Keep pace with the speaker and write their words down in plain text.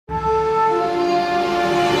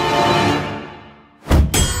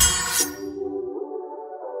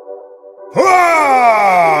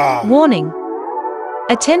Warning!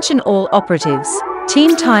 Attention all operatives.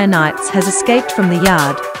 Team Tyreknights has escaped from the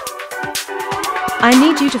yard. I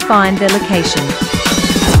need you to find their location.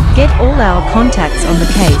 Get all our contacts on the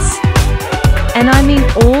case. And I mean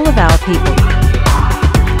all of our people.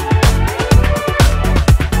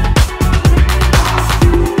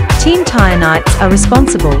 Team Tyreknights are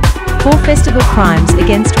responsible for festival crimes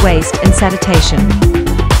against waste and sanitation.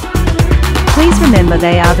 Please remember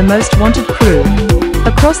they are the most wanted crew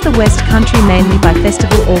across the West Country, mainly by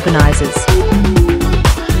festival organizers.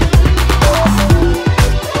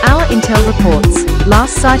 Our intel reports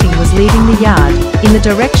last sighting was leaving the yard in the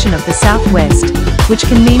direction of the southwest, which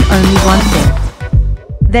can mean only one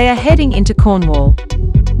thing. They are heading into Cornwall.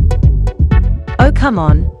 Oh come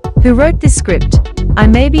on, who wrote this script? I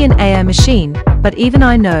may be an AI machine, but even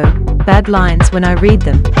I know bad lines when I read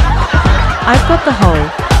them. I've got the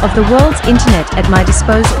whole of the world's internet at my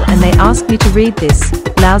disposal and they asked me to read this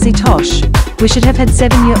lousy tosh. We should have had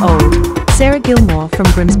 7-year-old Sarah Gilmore from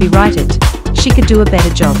Grimsby write it. She could do a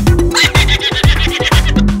better job.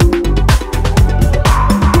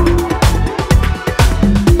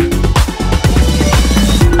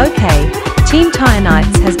 Okay, Team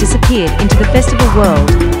Tyreknights has disappeared into the festival world.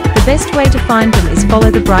 The best way to find them is follow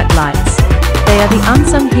the bright lights. They are the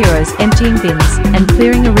unsung heroes emptying bins and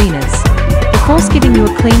clearing arenas. The force giving you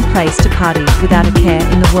a clean place to party without a care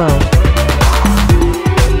in the world.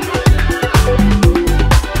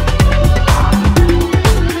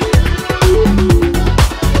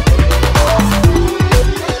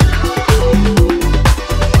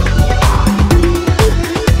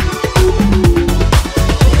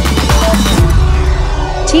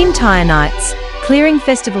 Team Tyreknights, clearing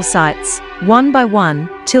festival sites, one by one,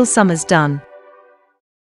 till summer's done.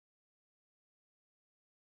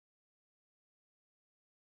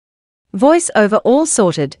 Voice over all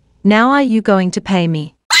sorted. Now are you going to pay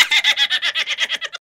me?